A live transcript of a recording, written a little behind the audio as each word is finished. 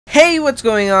Hey, what's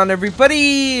going on,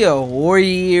 everybody? Jorge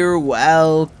here.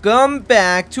 Welcome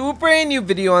back to a brand new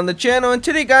video on the channel, and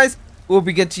today, guys, we'll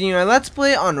be continuing our Let's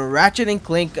Play on Ratchet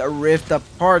Clank Rift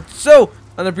Apart. So,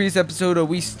 on the previous episode,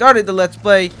 we started the Let's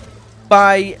Play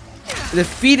by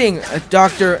defeating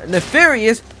Dr.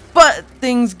 Nefarious, but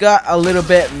things got a little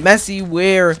bit messy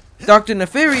where Dr.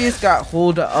 Nefarious got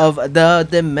hold of the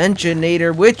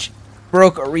Dimensionator, which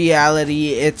broke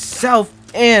reality itself,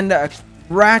 and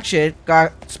Ratchet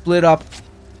got split up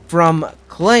from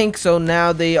Clank, so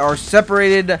now they are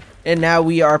separated, and now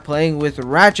we are playing with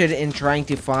Ratchet and trying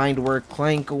to find where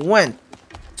Clank went.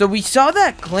 So we saw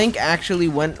that Clank actually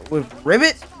went with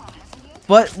Rivet,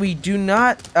 but we do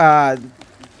not,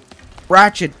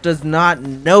 Ratchet does not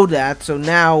know that, so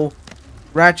now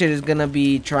Ratchet is gonna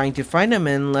be trying to find him,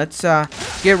 and let's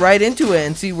get right into it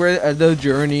and see where the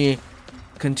journey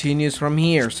continues from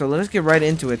here. So let's get right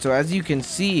into it. So as you can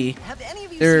see,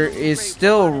 there is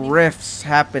still rifts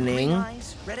happening.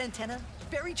 Red antenna,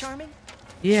 very charming.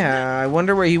 Yeah, I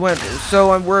wonder where he went.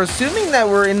 So we're assuming that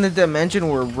we're in the dimension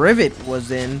where Rivet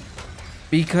was in,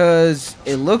 because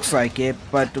it looks like it,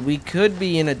 but we could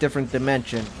be in a different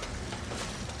dimension.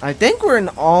 I think we're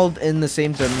all in the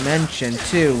same dimension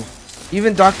too.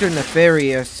 Even Dr.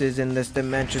 Nefarious is in this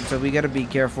dimension, so we gotta be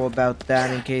careful about that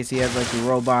in case he has like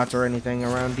robots or anything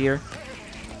around here.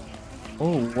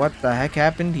 Oh, what the heck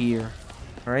happened here?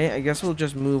 Alright, I guess we'll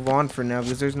just move on for now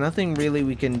because there's nothing really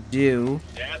we can do.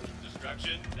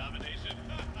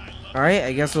 Alright,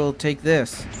 I guess we'll take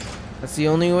this. That's the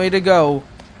only way to go.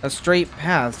 A straight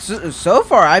path. So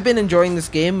far, I've been enjoying this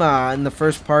game. In the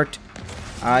first part,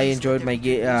 I enjoyed the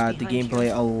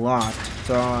gameplay a lot.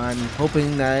 So I'm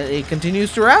hoping that it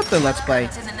continues throughout the Let's Play.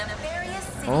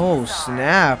 Oh,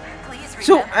 snap.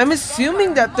 So I'm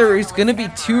assuming that there is going to be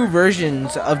two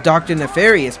versions of Dr.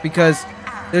 Nefarious, because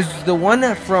there's the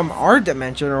one from our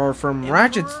dimension, or from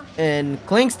Ratchet's and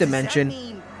Clank's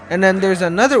dimension, and then there's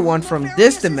another one from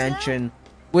this dimension,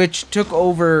 which took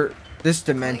over this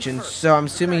dimension. So I'm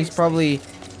assuming he's probably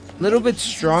a little bit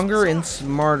stronger and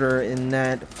smarter in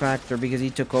that factor because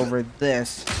he took over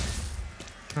this.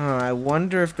 I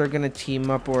wonder if they're gonna team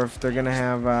up or if they're gonna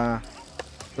have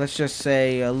let's just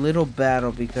say a little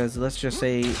battle, because let's just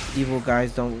say evil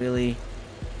guys don't really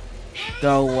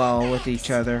go well with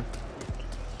each other.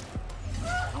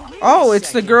 Oh,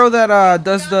 it's the girl that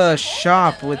does the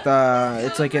shop with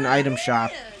it's like an item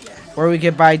shop where we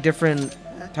can buy different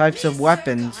types of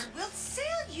weapons. We'll sell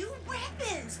you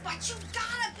weapons, but you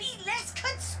gotta be less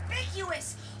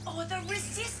conspicuous, or the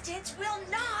resistance will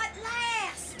not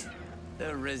last.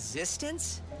 The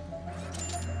resistance?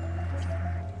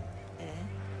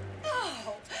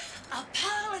 Oh,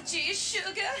 apologies,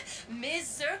 sugar.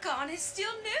 Ms. Zircon is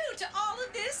still new to all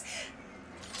of this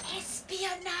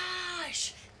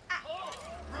espionage.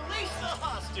 Release the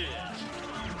hostage.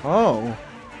 Oh.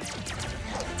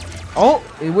 Oh,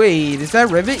 wait, is that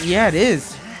Rivet? Yeah, it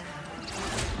is.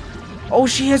 Oh,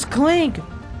 she has Clank.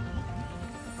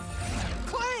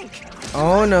 Clank!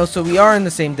 Oh no, so we are in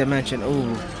the same dimension.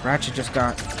 Oh, Ratchet just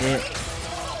got hit.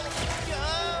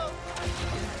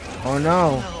 Oh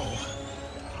no.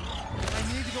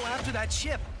 I need to go after that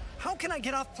ship. How can I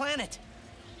get off planet?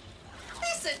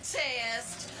 It's a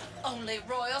test. Only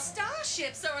royal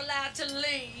starships are allowed to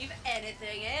leave.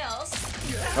 Anything else,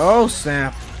 Oh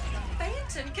snap.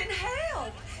 Phantom can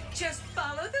help. Just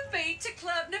follow the beat to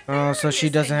Club Nefarious. Oh, so she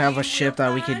doesn't have a ship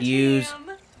that we could use.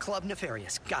 Club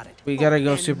Nefarious, got it. We gotta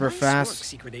go and super nice fast. Work,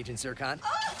 Secret Agent Zircon.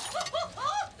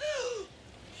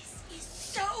 This is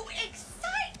so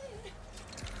exciting.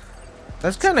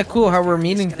 That's kind of cool how we're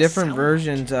meeting different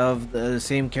versions of the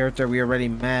same character we already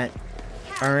met.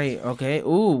 Alright, okay.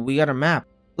 Ooh, we got a map.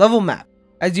 Level map.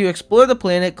 As you explore the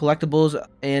planet, collectibles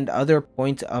and other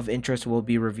points of interest will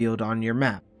be revealed on your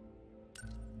map.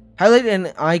 Highlight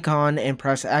an icon and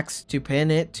press X to pin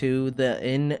it to the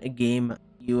in-game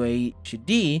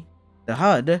UHD, the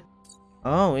HUD.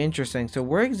 Oh, interesting. So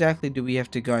where exactly do we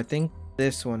have to go? I think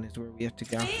this one is where we have to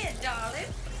go. Here, darling.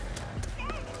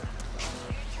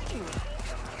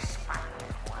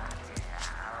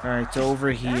 Alright, so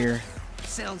over here.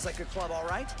 Sounds like a club, all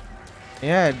right?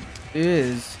 Yeah, it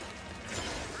is.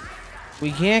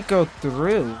 We can't go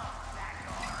through.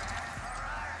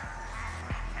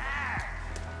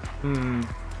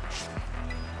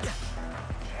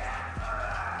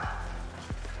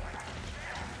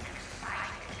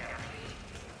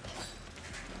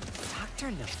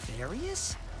 Dr.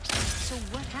 Nefarious? So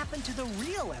what happened to the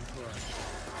real Emperor?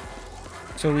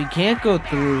 So we can't go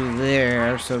through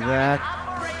there, so that...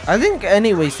 I think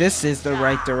anyways, this is the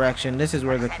right direction. This is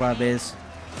where the club is.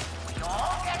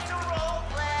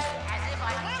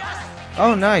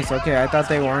 Oh, nice. Okay, I thought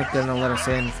they weren't gonna let us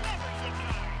in.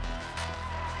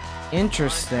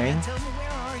 Interesting. Phantom, where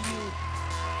are you?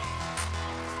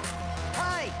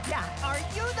 Hi, yeah, are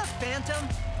you the Phantom?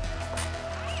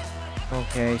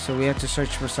 Okay, so we have to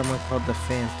search for someone called the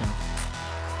Phantom.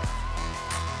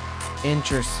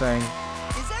 Interesting.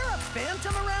 Is there a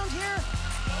Phantom around here?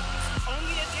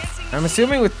 Only a dancing I'm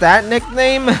assuming with that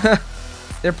nickname,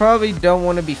 they probably don't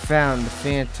want to be found, the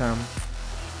Phantom.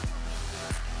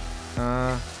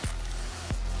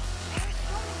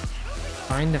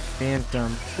 Find the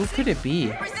Phantom. Who could it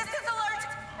be? Resistance alert!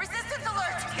 Resistance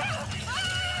alert!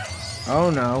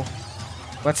 Oh no.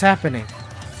 What's happening?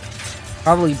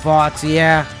 Probably bots,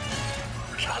 yeah.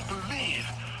 Can't believe.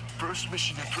 First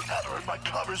mission in forever and my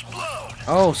cover's blown.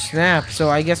 Oh snap, so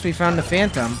I guess we found the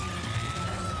Phantom.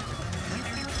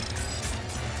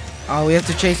 Oh, we have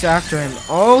to chase after him.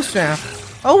 Oh snap.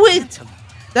 Oh wait!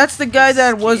 That's the guy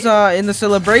that was in the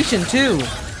celebration too.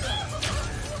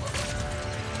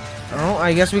 Oh,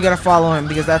 I guess we gotta follow him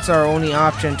because that's our only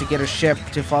option to get a ship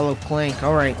to follow Clank.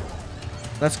 Alright.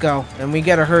 Let's go. And we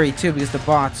gotta hurry too because the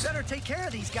bots. Better take care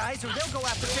of these guys or they'll go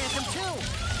after Phantom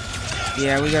too.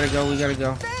 Yeah, we gotta go, we gotta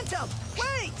go. Phantom,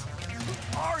 wait!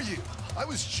 Who are you? I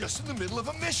was just in the middle of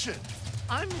a mission.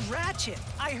 I'm Ratchet.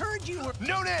 I heard you were...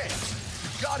 No name. You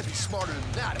gotta be smarter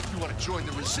than that if you want to join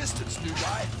the resistance, new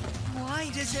guy. Why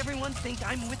does everyone think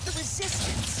I'm with the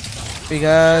Resistance?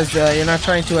 Because you're not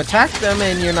trying to attack them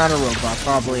and you're not a robot,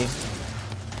 probably.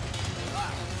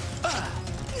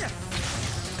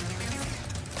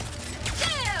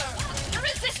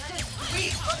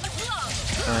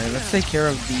 Alright, let's take care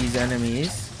of these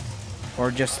enemies.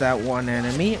 Or just that one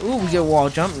enemy. Ooh, we get wall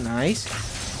jump. Nice.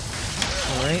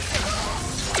 Alright.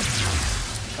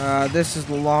 This is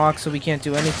locked, so we can't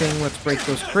do anything. Let's break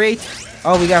those crates.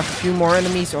 Oh, we got a few more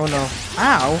enemies. Oh, no.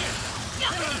 Ow.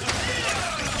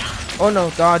 Oh,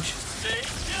 no. Dodge.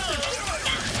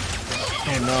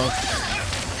 Oh, no.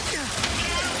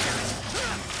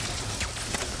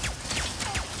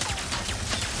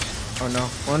 Oh, no.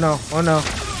 Oh, no. Oh, no.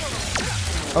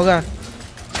 Oh, God.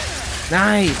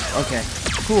 Nice. Okay.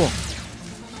 Cool.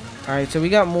 Alright, so we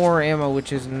got more ammo,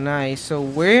 which is nice. So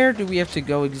where do we have to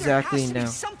go exactly there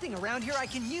has to now? be something around here I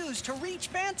can use to reach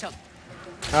Phantom.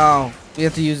 Oh, we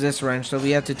have to use this wrench, so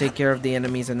we have to take care of the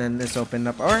enemies, and then this opened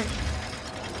up. Alright.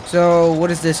 So,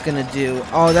 what is this gonna do?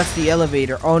 Oh, that's the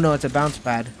elevator. Oh, no, it's a bounce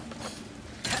pad.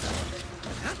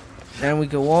 Then we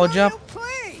can wall jump.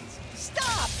 Please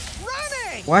stop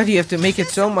running. Why do you have to make it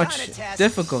It's so some much kind of test.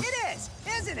 difficult? It is,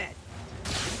 isn't it?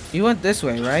 You went this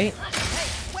way, right?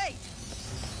 Hey, wait.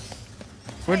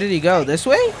 Where did he go? This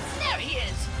way? There he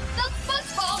is! The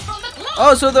football from the clock!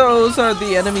 Oh, so those are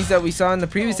the enemies that we saw in the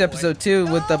previous episode too,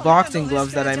 with the boxing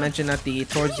gloves that I mentioned at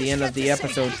towards the end of the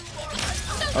episode.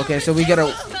 Okay, so we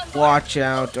gotta watch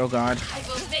out. Oh god.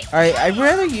 Alright, I'd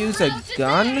rather use a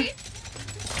gun.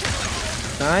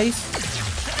 Nice.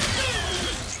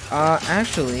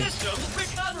 Actually,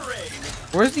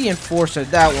 where's the enforcer?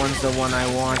 That one's the one I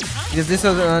want. Because this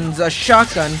one's a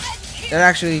shotgun that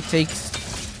actually takes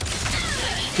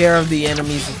care of the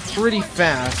enemies pretty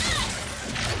fast.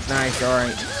 Nice,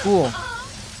 alright. Cool.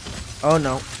 Oh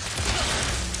no.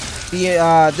 The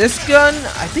this gun,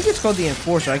 I think it's called the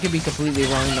enforcer. I could be completely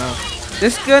wrong now.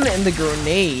 This gun and the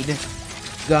grenade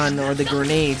gun or the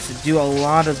grenades do a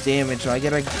lot of damage, so I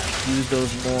gotta use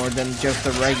those more than just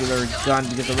the regular gun,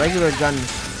 because the regular gun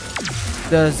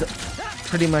does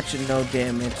pretty much no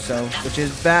damage, so which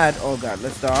is bad. Oh god,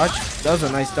 let's dodge. That was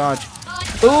a nice dodge.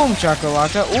 Boom,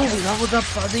 chakalaka. Oh, we leveled up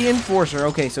the enforcer.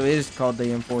 Okay, so it is called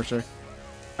the enforcer.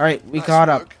 All right, we caught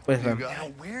up with him.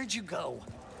 Now, where'd you go?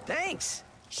 Thanks.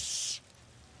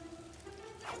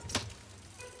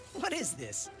 What is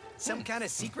this? Some kind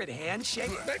of secret handshake?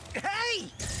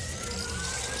 Hey!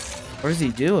 What is he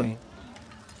doing?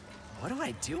 What do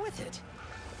I do with it?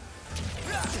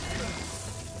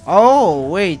 Oh,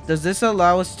 wait, does this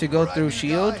allow us to go through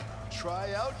shield?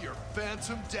 Try out your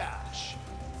Phantom Dash.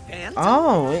 Phantom?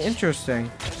 Oh, interesting.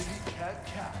 Enemy can't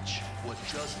catch what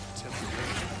doesn't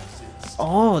temporarily resist.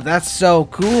 Oh, that's so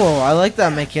cool. I like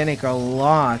that mechanic a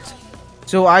lot.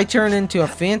 So I turn into a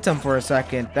phantom for a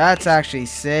second. That's actually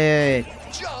sick.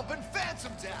 Jump and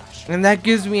Phantom Dash. And that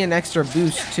gives me an extra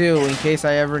boost too, in case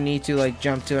I ever need to like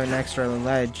jump to an extra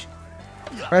ledge.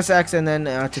 Press X and then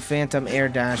to phantom air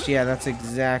dash. Yeah, that's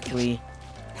exactly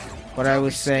what I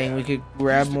was saying. We could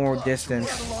grab more distance.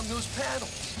 Grab along those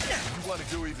panels. You want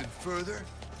to go even further?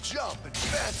 Jump and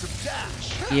Phantom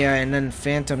Dash. Yeah, and then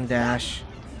phantom dash.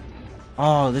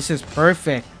 Oh, this is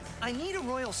perfect. I need a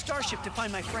royal starship to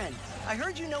find my friend. I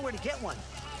heard you know where to get one.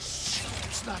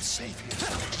 It's not safe here.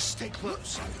 Just stay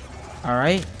close. All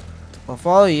right. I'll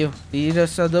follow you. Lead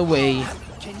us the way.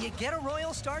 Can you get a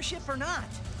royal starship or not?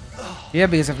 Yeah,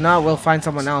 because if not, we'll find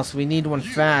someone else. We need one You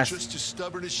are fast. just as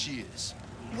stubborn as she is.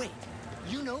 Wait,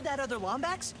 you know that other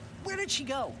Lombax? Where did she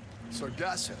go?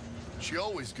 Sargasso. She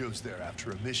always goes there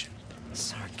after a mission.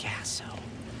 Sargasso.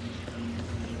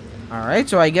 Alright,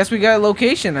 so I guess we got a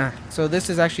location. So this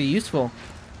is actually useful.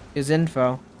 His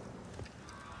info.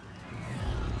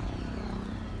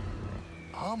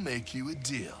 I'll make you a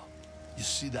deal. You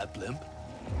see that blimp?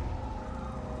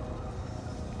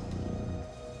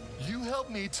 You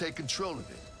help me take control of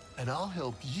it, and I'll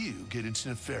help you get into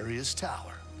Nefarious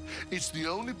Tower. It's the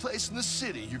only place in the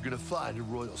city you're gonna find a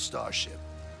royal starship.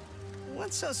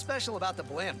 What's so special about the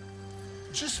blimp?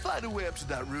 Just find a way up to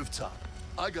that rooftop.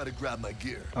 I gotta grab my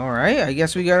gear. Alright, I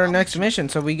guess we got our next mission.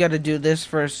 So we gotta do this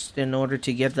first in order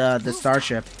to get the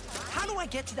starship. How do I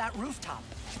get to that rooftop?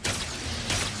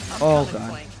 Oh, coming, God.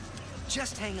 Clank.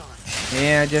 Just hang on.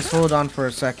 Yeah, just hold on for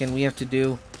a second. We have to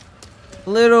do a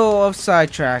little of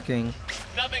sidetracking.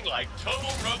 Nothing like total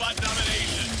robot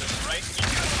domination to frighten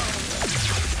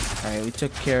you. Alright, we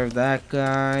took care of that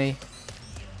guy.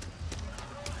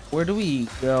 Where do we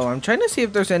go? I'm trying to see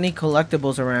if there's any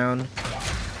collectibles around.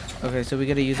 Okay, so we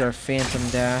gotta use our Phantom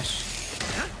Dash.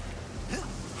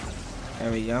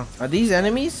 There we go. Are these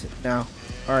enemies? No.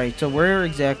 Alright, so where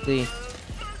exactly...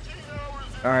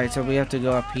 Alright, so we have to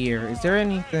go up here. Is there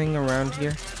anything around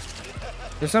here?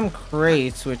 There's some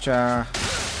crates, which I'll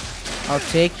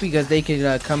take because they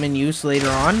could come in use later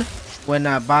on when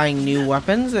buying new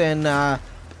weapons. And I'm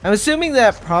assuming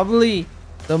that probably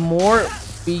the more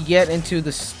we get into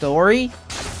the story,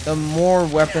 the more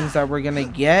weapons that we're gonna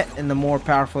get and the more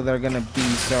powerful they're gonna be.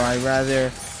 So I'd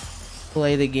rather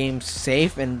play the game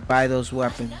safe and buy those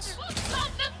weapons.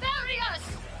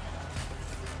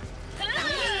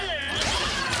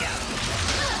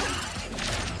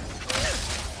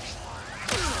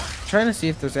 Trying to see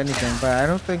if there's anything, but I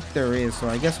don't think there is, so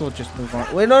I guess we'll just move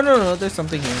on. Wait, no, there's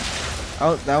something here.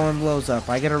 Oh, that one blows up.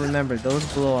 I gotta remember, those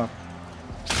blow up.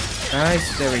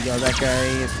 Nice, there we go. That guy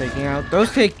is taking out.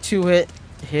 Those take 2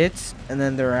 hits, and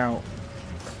then they're out.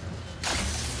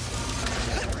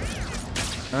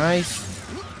 Nice.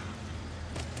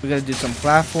 We gotta do some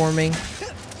platforming.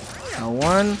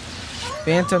 One.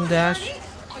 Phantom Dash.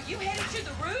 Are you headed to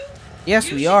the roof?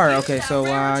 Yes, we are. Okay, so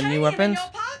new weapons.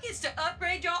 To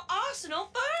upgrade your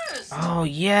arsenal first. Oh,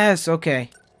 yes.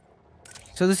 Okay.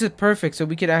 So this is perfect. So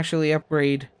we could actually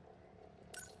upgrade.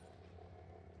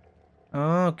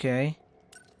 Okay.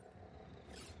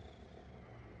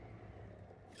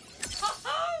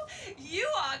 Oh, you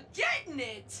are getting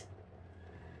it.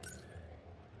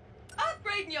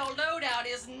 Upgrading your loadout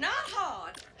is not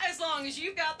hard, as long as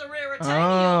you've got the rare titanium.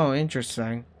 Oh,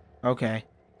 interesting. Okay.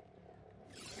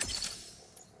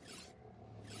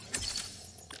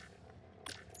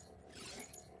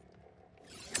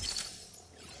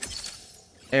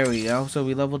 There we go. So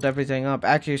we leveled everything up.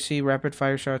 Accuracy, rapid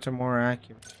fire shots are more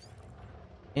accurate.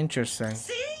 Interesting.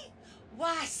 See?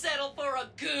 Why settle for a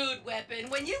good weapon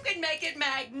when you can make it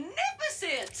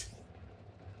magnificent?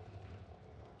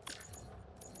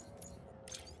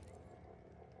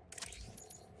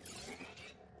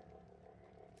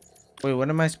 Wait, what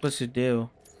am I supposed to do?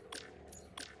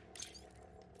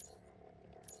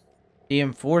 The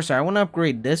Enforcer. I want to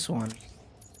upgrade this one.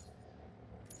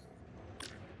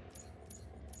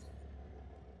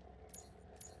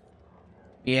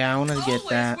 Yeah, I want to get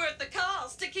that. Always worth the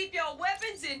cost to keep your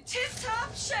weapons in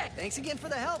tip-top shape. Thanks again for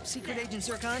the help, Secret Agent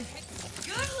Zircon.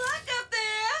 Good luck up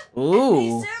there.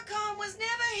 Ooh. Zircon was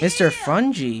never Mr. here.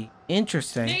 Fungi.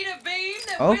 Interesting. Need a beam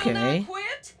that will Okay. not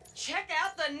quit? Check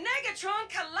out the Negatron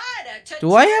Collider to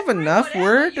Do I tear have through enough? whatever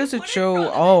Where you does it put in show? front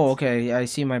of Oh, it. okay. I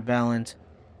see my balance.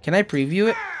 Can I preview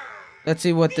it? Let's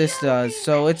see what this does.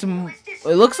 So it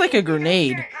looks like a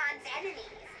grenade.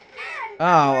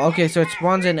 Oh, okay. So it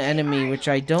spawns an enemy, which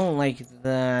I don't like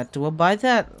that. We'll buy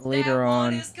that later That one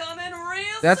on. is coming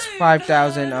real That's soon,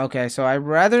 5,000. hon. Okay, so I'd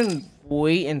rather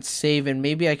wait and save, and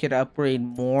maybe I could upgrade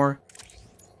more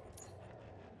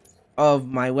of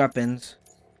my weapons.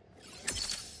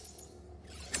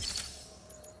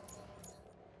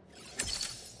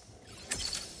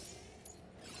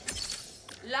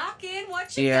 Lock in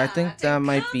what you Yeah, I got think that and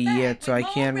might come be back it. So I with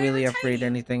more can't really rare upgrade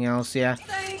titanium. anything else. Yeah.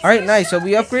 Thanks Alright, for nice. So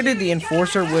we showing upgraded the us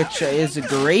Enforcer, which is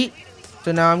great.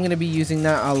 So now I'm going to be using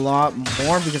that a lot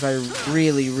more because I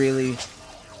really, really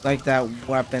like that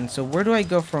weapon. So where do I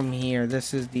go from here?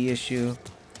 This is the issue.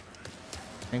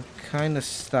 I'm kind of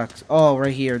stuck. Oh,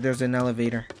 right here. There's an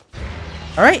elevator.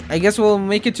 Alright, I guess we'll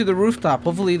make it to the rooftop.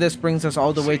 Hopefully this brings us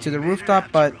all the way to the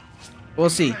rooftop, but we'll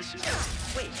see.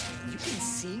 Wait, you can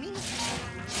see me?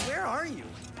 Where are you?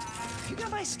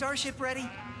 starship ready?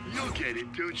 You'll get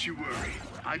it, don't you worry.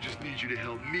 I just need you to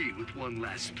help me with one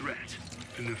last threat.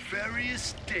 The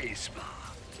nefarious day spa.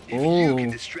 If you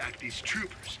can distract these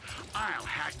troopers, I'll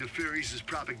hack Nefarious's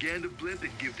propaganda blimp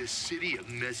and give this city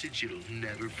a message it'll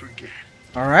never forget.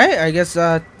 Alright, I guess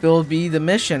will be the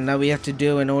mission that we have to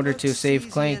do in order to save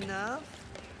Clank.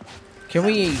 Can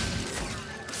we...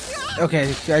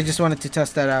 Okay, I just wanted to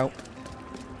test that out.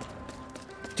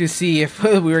 To see if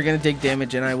we were going to take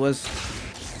damage, and I was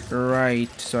right.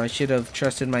 So I should have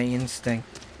trusted my instinct.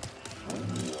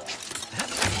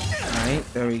 Alright,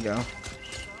 there we go.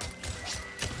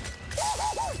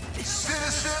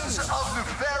 Citizens of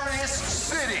Nefarious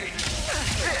City,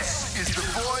 this is the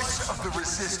voice of the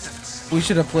resistance. We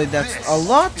should have played that a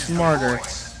lot smarter.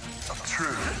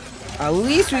 At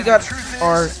least we got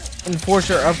our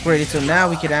Enforcer upgraded, so now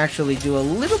we can actually do a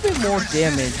little bit more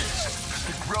damage.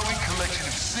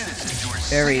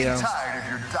 There we go.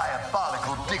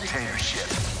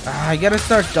 I gotta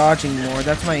start dodging more.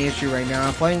 That's my issue right now.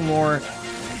 I'm playing more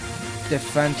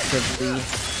defensively,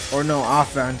 or no,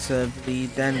 offensively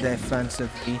than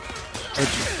defensively,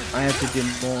 which I have to do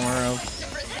more of.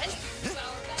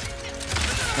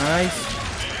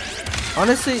 Nice.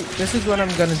 Honestly, this is what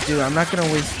I'm gonna do. I'm not gonna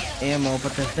waste ammo,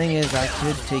 but the thing is, I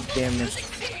could take damage.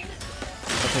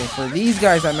 Okay, for these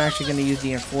guys, I'm actually gonna use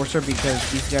the Enforcer because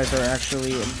these guys are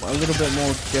actually a little bit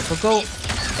more difficult,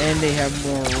 and they have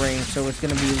more range, so it's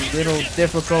gonna be a little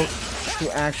difficult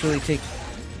to actually take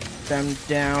them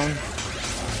down.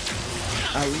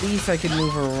 At least I can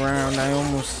move around. I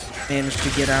almost managed to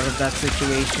get out of that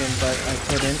situation, but I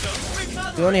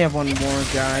couldn't. We only have one more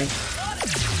guy.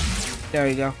 There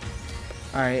we go.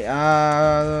 Alright,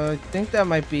 I think that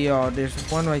might be all. There's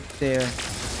one right there.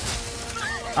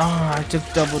 Oh, I took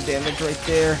double damage right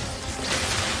there.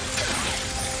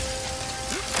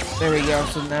 There we go.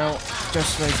 So now,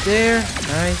 just right there.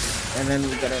 Nice. And then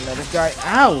we got another guy.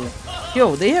 Ow!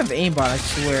 Yo, they have aimbot, I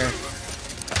swear.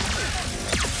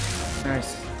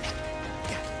 Nice.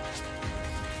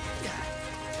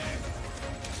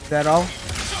 Is that all?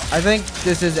 I think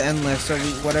this is endless, so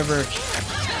whatever.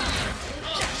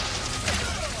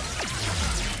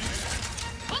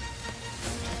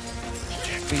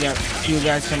 We got a few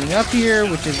guys coming up here,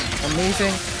 which is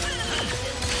amazing.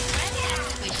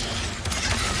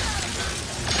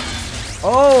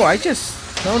 Oh, I just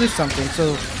noticed something.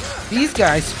 So these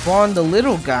guys spawn the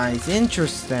little guys.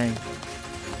 Interesting.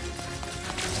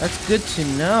 That's good to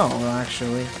know,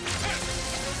 actually.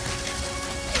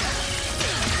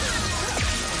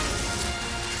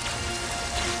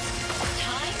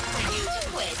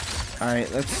 Alright,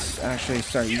 let's actually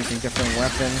start using different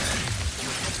weapons.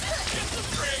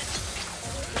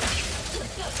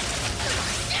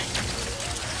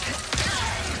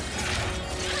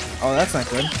 Oh, that's not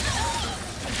good.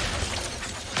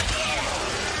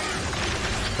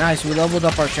 Nice, we leveled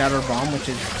up our Shatter Bomb, which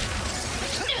is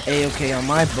A-okay on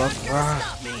my book.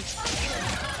 Ah.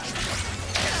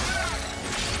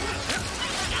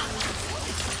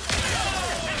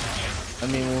 Let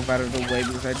me move out of the way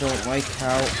because I don't like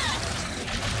how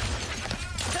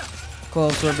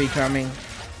close we're becoming.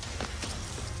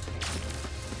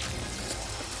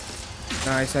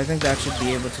 Nice, I think that should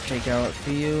be able to take out a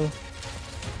few.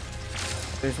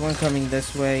 There's one coming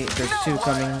this way. There's two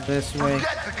coming this way.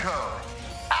 Forget the code.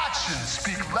 Actions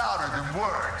speak louder than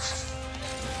words.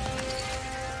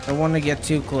 I want to get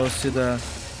too close to the...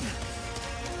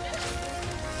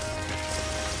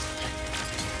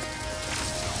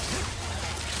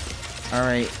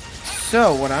 Alright.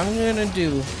 So, what I'm going to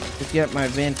do is get my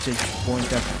vantage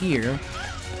point up here.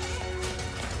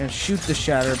 And shoot the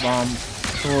Shatter Bomb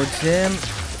towards him.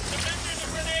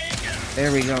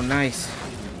 There we go. Nice.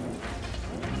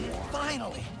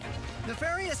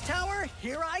 Nefarious Tower,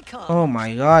 here I come. Oh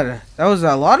my god. That was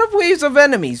a lot of waves of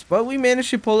enemies, but we managed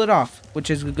to pull it off, which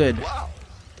is good. Wow.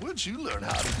 Where'd you learn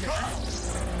how to go?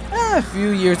 A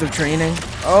few years of training.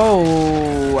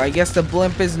 Oh, I guess the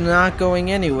blimp is not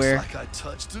going anywhere. Looks like I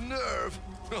touched a nerve.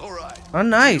 All right. Oh,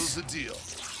 nice. Here's the deal.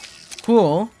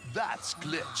 Cool. That's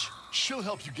Glitch. She'll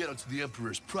help you get onto the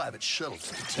Emperor's private shuttle to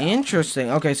the tower. Interesting.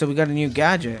 Okay, so we got a new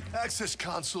gadget. Access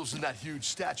console's in that huge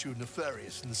statue of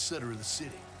Nefarious in the center of the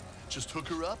city. Just hook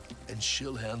her up, and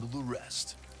she'll handle the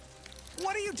rest.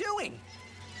 What are you doing?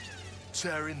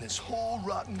 Tearing this whole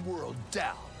rotten world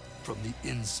down from the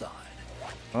inside.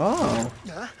 Oh.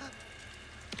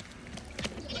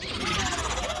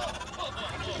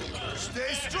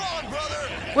 Stay strong, brother!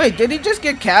 Wait, did he just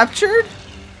get captured?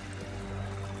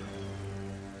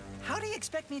 How do you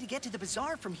expect me to get to the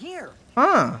bazaar from here?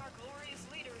 Huh.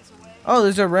 Oh,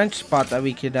 there's a wrench spot that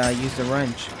we could use the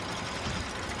wrench.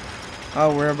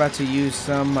 Oh, we're about to use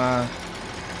some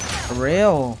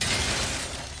rail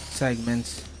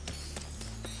segments.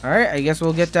 Alright, I guess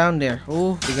we'll get down there.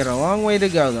 Ooh, we got a long way to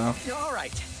go though.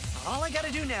 Alright. All I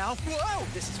gotta do now, whoa,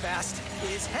 this is fast,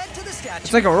 is head to the statue.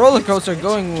 It's like a roller coaster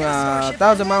going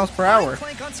 1,000 miles per hour.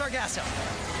 Clank on Sargasso.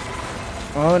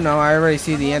 Oh no, I already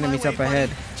see the enemies up ahead.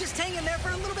 Just hang in there for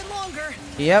a little bit longer.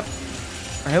 Yep.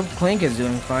 I hope Clank is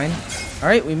doing fine.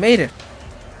 Alright, we made it.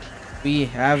 We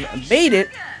have made it.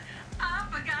 I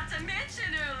forgot to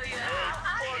mention earlier.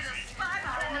 I hit a spy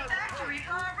bot in the factory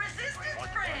called Resistance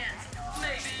Friends.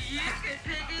 Maybe you could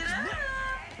pick it up.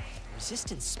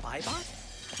 Resistance spy bot?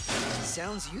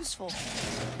 Sounds useful.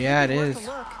 Yeah, it Worth is. a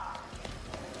look.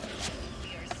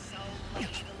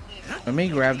 Let me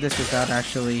grab this without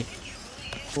actually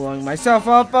blowing myself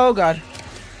up. Oh god.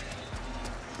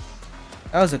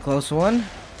 That was a close one.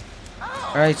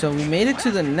 Alright, so we made it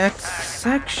to the next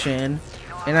section.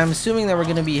 And I'm assuming that we're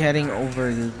going to be heading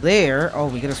over there. Oh,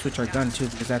 we got to switch our gun too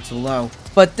because that's low.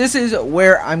 But this is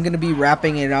where I'm going to be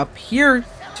wrapping it up here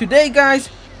today, guys.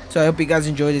 So I hope you guys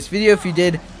enjoyed this video. If you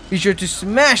did, be sure to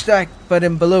smash that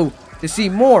button below to see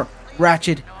more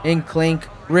Ratchet and Clank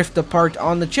Rift Apart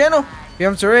on the channel. If you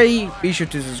haven't already, be sure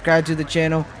to subscribe to the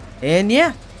channel. And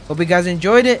yeah, hope you guys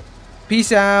enjoyed it.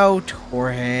 Peace out,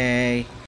 Jorge.